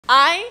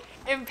I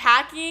am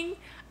packing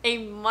a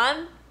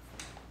month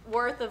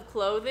worth of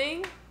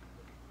clothing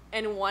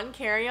and one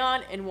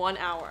carry-on in 1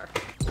 hour.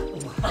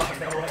 Wow,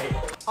 no way.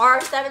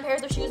 Are 7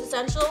 pairs of shoes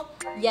essential?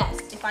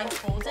 Yes. If I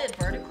fold it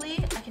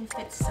vertically, I can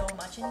fit so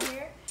much in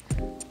here.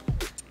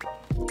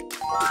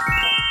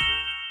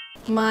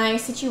 My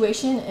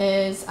situation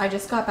is I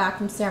just got back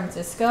from San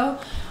Francisco.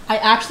 I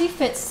actually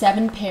fit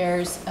 7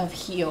 pairs of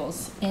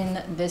heels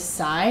in this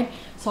side.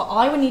 So all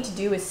I would need to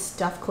do is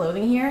stuff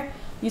clothing here.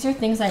 These are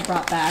things I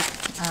brought back.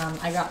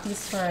 I got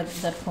these for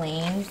the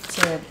plane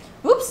to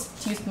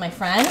use with my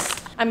friends.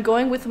 I'm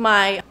going with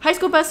my high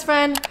school best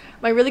friend,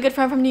 my really good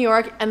friend from New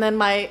York, and then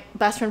my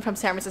best friend from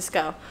San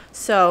Francisco.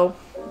 So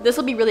this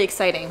will be really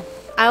exciting.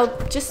 I'll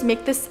just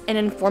make this an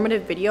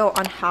informative video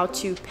on how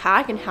to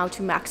pack and how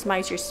to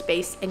maximize your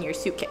space in your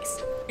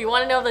suitcase. You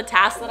want to know the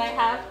task that I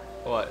have?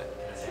 What?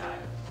 Say hi.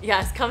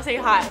 Yes, come say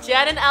hi.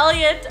 Jen and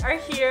Elliot are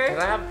here. Can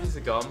I have a piece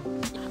of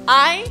gum?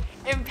 I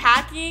am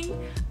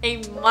packing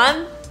a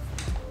month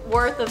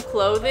worth of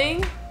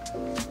clothing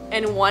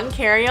and one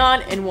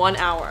carry-on in 1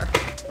 hour.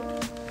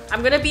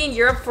 I'm gonna be in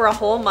Europe for a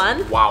whole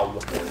month. Wow.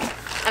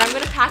 And I'm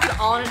gonna pack it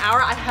all in an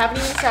hour. I haven't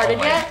even started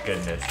yet. Oh my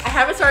goodness. I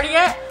haven't started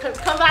yet.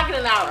 Come back in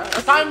an hour.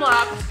 A time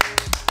lapse.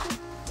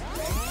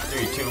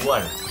 3, 2,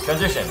 1.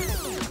 Transition.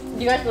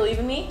 Do you guys believe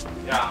in me?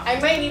 Yeah. I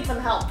might need some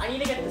help. I need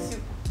to get the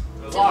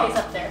suitcase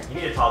up there. You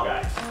need a tall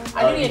guy.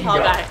 I do need a tall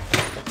guy.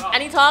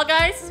 Any tall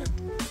guys?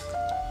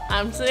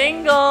 I'm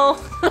single.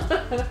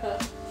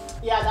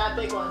 Yeah, that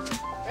big one.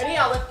 Ready?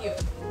 I'll lift you.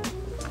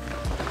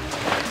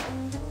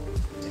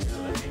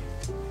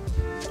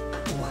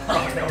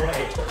 Wow, no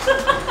way.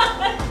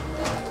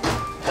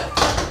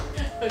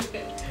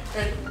 Okay,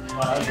 ready?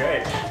 Wow, that was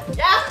great.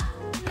 Yeah?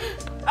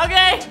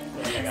 Okay,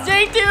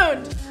 stay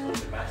tuned.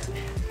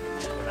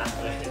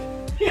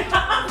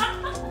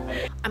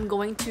 I'm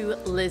going to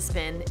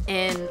Lisbon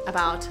in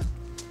about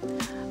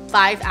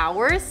 5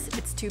 hours.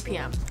 It's 2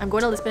 p.m. I'm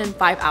going to Lisbon in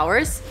 5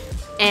 hours,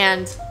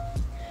 and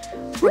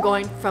we're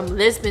going from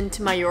Lisbon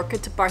to Mallorca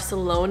to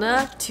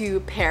Barcelona to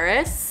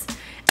Paris,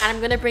 and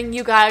I'm gonna bring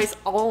you guys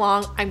all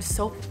along. I'm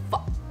so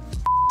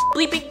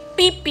bleeping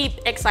beep beep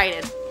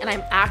excited, and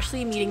I'm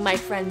actually meeting my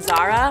friend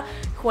Zara,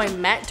 who I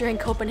met during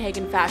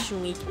Copenhagen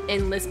Fashion Week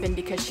in Lisbon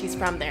because she's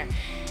from there.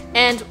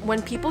 And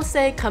when people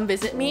say come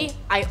visit me,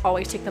 I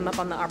always take them up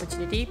on the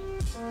opportunity,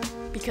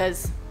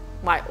 because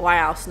why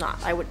else not?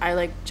 I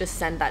like just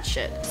send that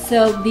shit.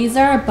 So these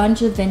are a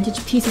bunch of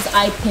vintage pieces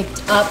I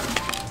picked up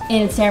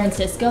in San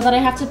Francisco that I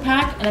have to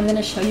pack, and I'm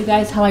gonna show you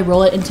guys how I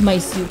roll it into my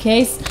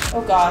suitcase.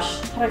 Oh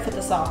gosh, how do I fit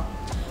this on?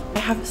 I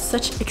have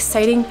such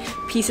exciting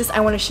pieces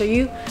I want to show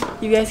you.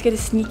 You guys get a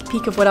sneak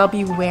peek of what I'll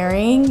be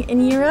wearing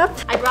in Europe.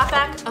 I brought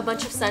back a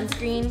bunch of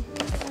sunscreen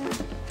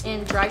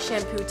and dry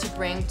shampoo to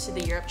bring to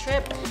the Europe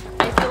trip.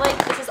 I feel like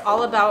this is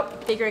all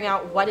about figuring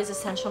out what is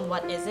essential and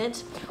what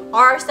isn't.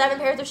 Are 7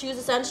 pairs of shoes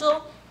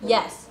essential?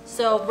 Yes.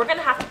 So we're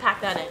gonna have to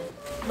pack that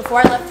in. Before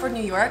I left for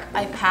New York,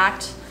 I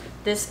packed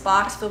this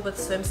box filled with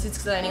swimsuits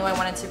because I knew I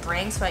wanted to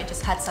bring, so I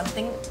just had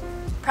something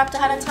prepped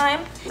ahead of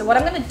time. So what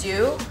I'm gonna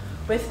do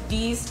with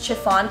these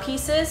chiffon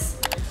pieces,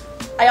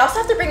 I also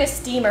have to bring a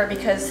steamer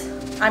because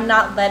I'm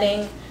not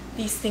letting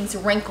these things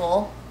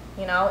wrinkle,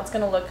 you know, it's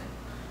gonna look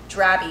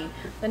drabby.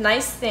 The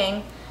nice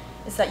thing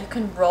is that you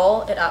can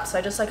roll it up, so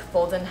I just like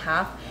fold it in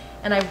half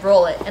and I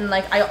roll it, and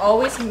like I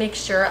always make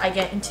sure I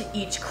get into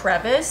each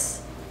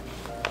crevice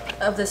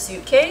of the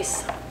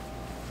suitcase.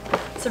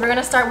 So we're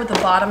gonna start with the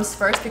bottoms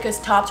first because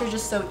tops are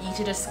just so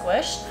easy to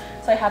squish.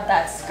 So I have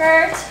that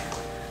skirt,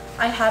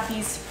 I have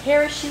these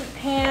parachute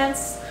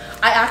pants.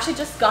 I actually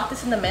just got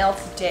this in the mail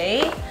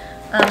today.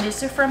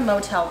 These are from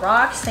Motel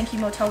Rocks. Thank you,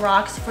 Motel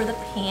Rocks, for the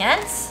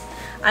pants.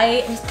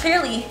 I am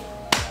clearly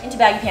into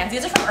baggy pants.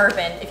 These are from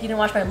Urban. If you didn't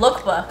watch my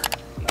lookbook,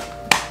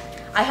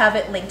 I have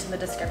it linked in the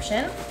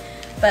description.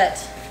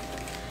 But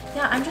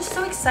yeah, I'm just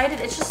so excited.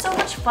 It's just so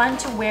much fun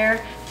to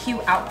wear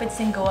cute outfits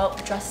and go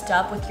out dressed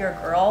up with your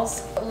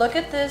girls. Look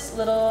at this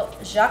little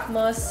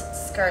Jacquemus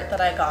skirt that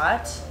I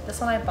got. This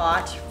one I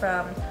bought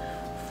from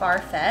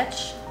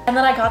Farfetch. And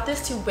then I got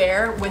this to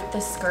wear with the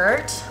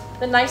skirt.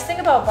 The nice thing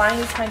about buying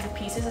these kinds of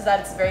pieces is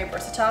that it's very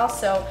versatile.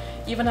 So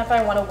even if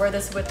I want to wear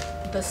this with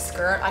the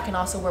skirt, I can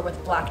also wear it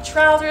with black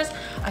trousers.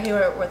 I can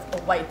wear it with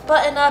a white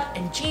button up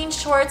and jean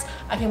shorts.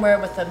 I can wear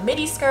it with a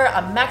midi skirt,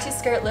 a maxi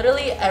skirt,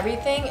 literally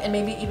everything, and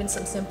maybe even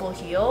some simple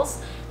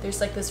heels.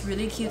 There's like this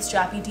really cute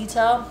strappy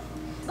detail.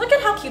 Look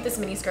at how cute this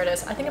mini skirt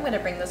is. I think I'm gonna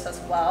bring this as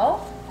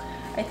well.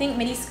 I think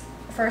mini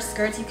first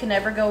skirts, you can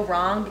never go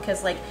wrong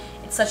because like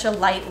it's such a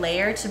light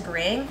layer to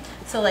bring.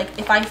 So like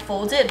if I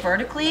fold it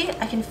vertically,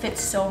 I can fit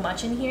so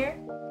much in here.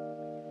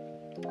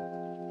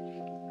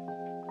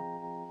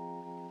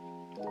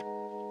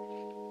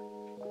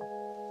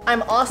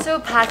 I'm also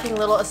packing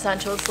little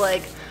essentials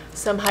like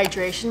some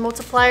hydration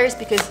multipliers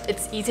because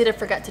it's easy to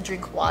forget to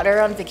drink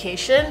water on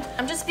vacation.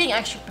 I'm just being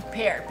extra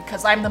prepared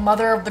because I'm the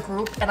mother of the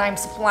group and I'm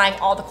supplying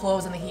all the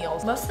clothes and the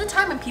heels. Most of the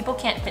time when people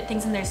can't fit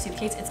things in their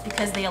suitcase, it's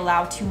because they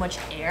allow too much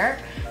air.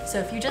 So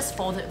if you just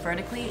fold it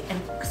vertically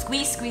and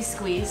squeeze, squeeze,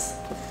 squeeze,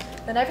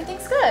 then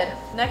everything's good.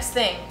 Next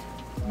thing,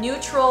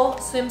 neutral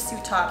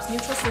swimsuit tops.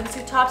 Neutral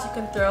swimsuit tops you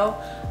can throw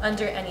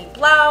under any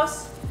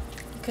blouse.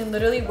 You can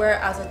literally wear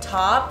it as a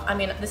top. I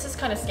mean, this is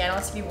kind of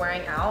scandalous to be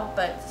wearing out,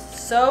 but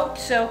so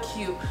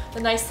cute. The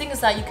nice thing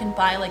is that you can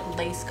buy like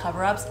lace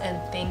cover-ups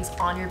and things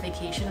on your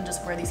vacation and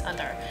just wear these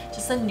under.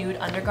 Just a nude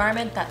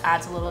undergarment that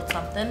adds a little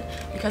something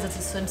because it's a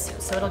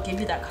swimsuit, so it'll give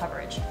you that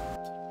coverage.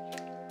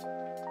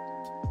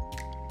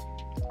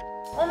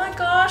 Oh my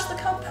gosh, look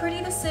how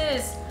pretty this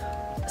is.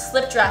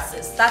 Slip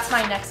dresses, that's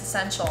my next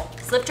essential.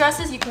 Slip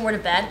dresses you can wear to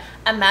bed.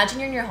 Imagine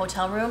you're in your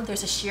hotel room,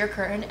 there's a sheer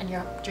curtain and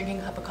you're drinking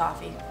a cup of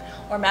coffee.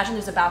 Or imagine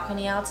there's a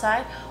balcony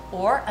outside.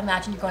 Or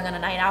imagine you're going on a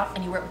night out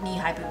and you wear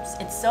knee-high boots.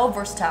 It's so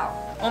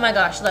versatile. Oh my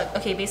gosh, look.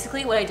 Okay,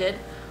 basically what I did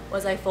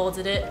was I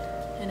folded it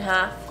in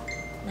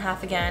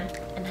half again,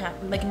 and half,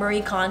 like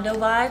Marie Kondo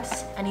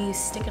vibes, and you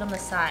stick it on the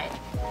side.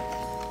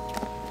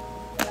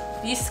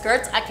 These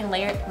skirts I can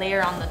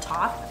layer on the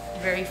top,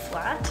 very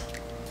flat.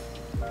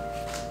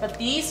 But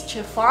these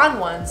chiffon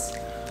ones,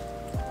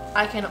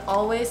 I can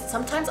always,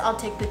 sometimes I'll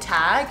take the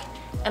tag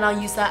and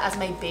I'll use that as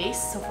my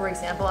base. So for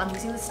example, I'm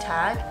using this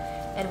tag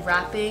and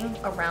wrapping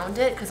around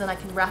it because then I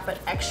can wrap it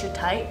extra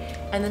tight,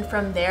 and then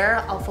from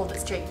there I'll fold it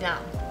straight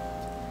down.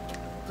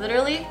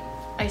 Literally,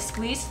 I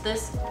squeezed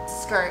this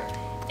skirt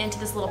into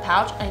this little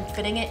pouch and I'm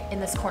fitting it in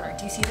this corner.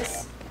 Do you see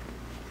this?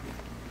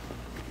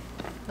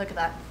 Look at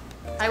that.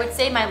 I would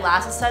say my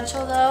last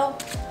essential though,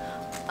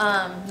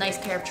 nice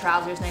pair of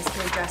trousers, nice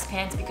pair of dress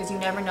pants, because you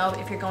never know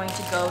if you're going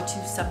to go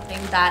to something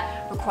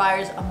that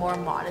requires a more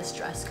modest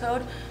dress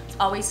code. It's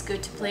always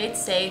good to play it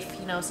safe.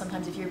 You know,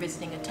 sometimes if you're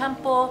visiting a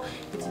temple,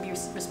 you have to be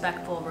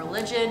respectful of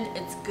religion.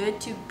 It's good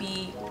to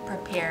be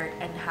prepared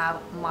and have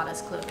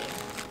modest clothing.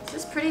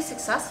 This is pretty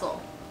successful.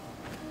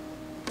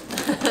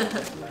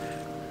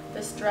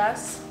 This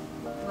dress,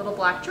 little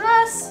black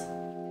dress.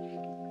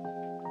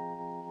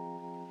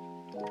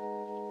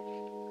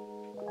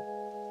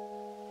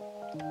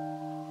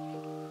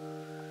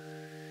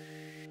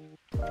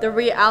 The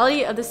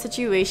reality of the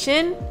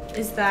situation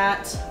is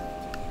that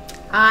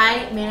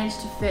I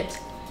managed to fit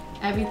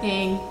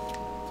everything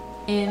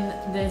in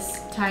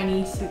this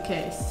tiny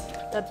suitcase.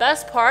 The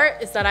best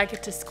part is that I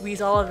get to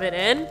squeeze all of it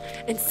in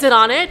and sit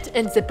on it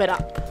and zip it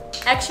up.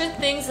 Extra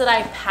things that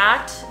I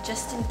packed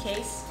just in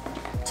case.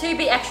 To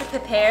be extra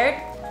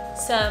prepared,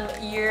 some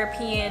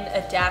European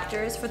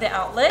adapters for the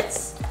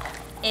outlets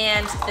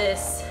and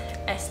this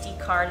SD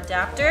card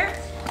adapter.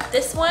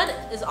 This one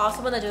is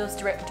also one that goes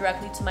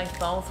directly to my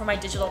phone for my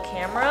digital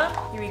camera.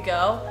 Here we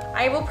go.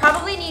 I will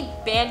probably need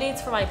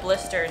band-aids for my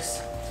blisters,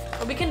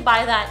 but we can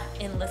buy that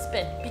in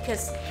Lisbon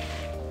because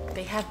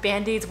they have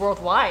band-aids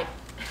worldwide.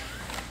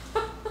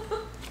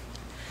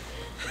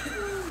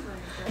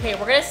 Okay,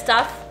 we're gonna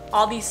stuff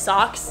all these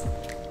socks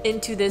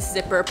into this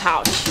zipper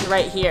pouch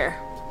right here.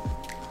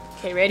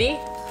 Okay, ready?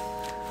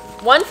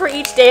 One for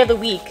each day of the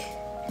week.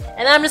 And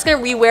then I'm just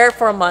gonna rewear it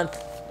for a month.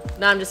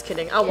 No, I'm just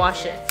kidding. I'll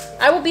wash it.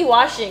 I will be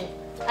washing.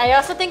 I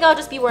also think I'll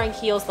just be wearing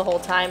heels the whole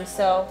time,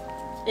 so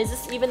is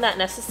this even that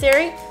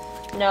necessary?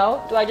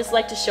 No? Do I just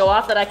like to show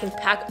off that I can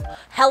pack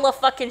hella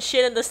fucking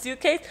shit in the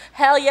suitcase?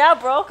 Hell yeah,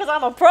 bro, because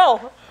I'm a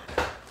pro.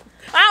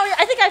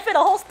 I think I fit a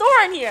whole store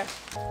in here.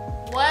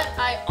 What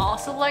I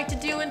also like to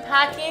do in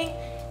packing,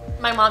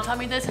 my mom taught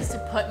me this, is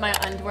to put my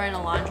underwear in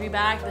a laundry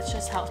bag. This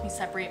just helps me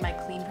separate my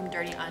clean from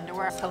dirty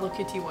underwear. Hello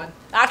Kitty one.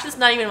 Actually, it's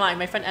not even mine.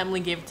 My friend Emily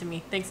gave it to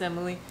me. Thanks,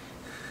 Emily.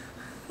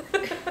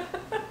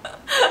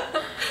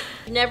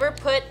 Never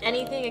put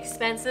anything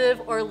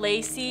expensive or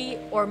lacy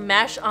or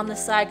mesh on the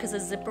side because the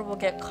zipper will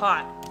get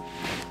caught.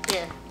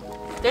 Here.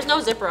 There's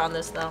no zipper on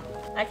this though.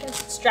 I can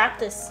strap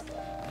this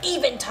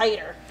even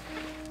tighter.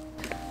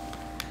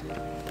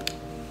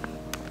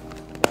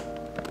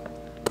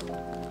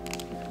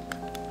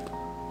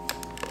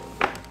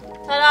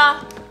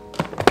 Ta-da!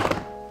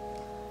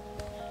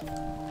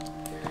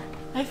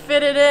 I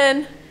fit it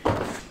in.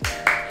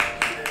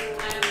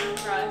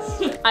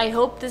 I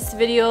hope this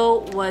video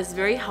was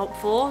very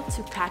helpful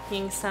to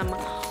packing some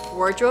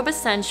wardrobe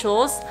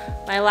essentials.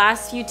 My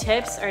last few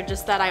tips are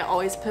just that I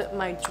always put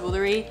my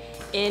jewelry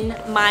in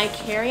my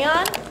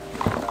carry-on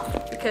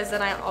because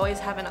then I always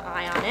have an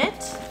eye on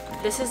it.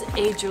 This is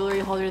a jewelry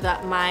holder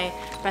that my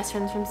best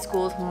friend from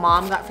school's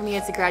mom got for me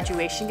as a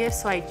graduation gift,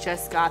 so I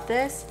just got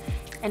this.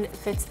 And it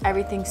fits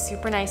everything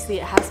super nicely.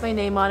 It has my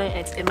name on it and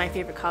it's in my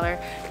favorite color.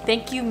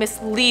 Thank you, Miss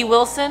Lee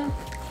Wilson.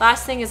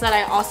 Last thing is that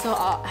I also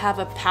have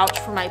a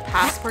pouch for my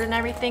passport and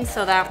everything,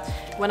 so that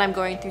when I'm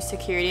going through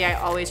security, I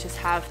always just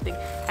have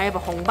I have a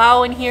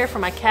hongbao in here for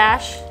my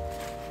cash.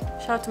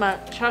 Shout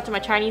out to my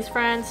Chinese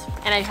friends.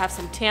 And I have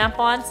some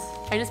tampons.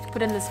 I just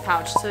put in this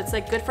pouch, so it's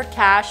like good for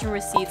cash and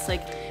receipts.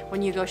 Like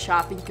when you go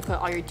shopping, you can put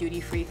all your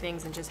duty-free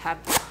things and just have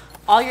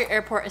all your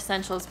airport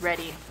essentials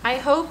ready. I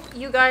hope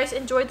you guys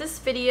enjoyed this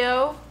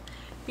video.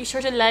 Be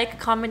sure to like,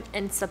 comment,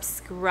 and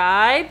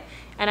subscribe,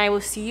 and I will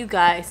see you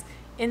guys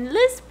in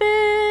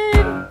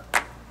Lisbon.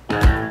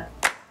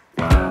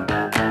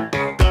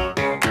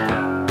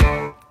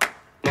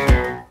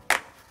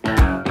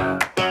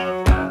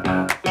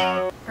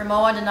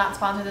 Hermoa did not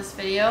sponsor this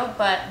video,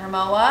 but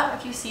Ramoa,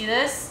 if you see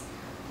this,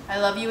 I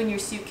love you and your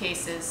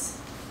suitcases.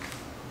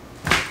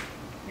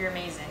 You're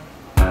amazing.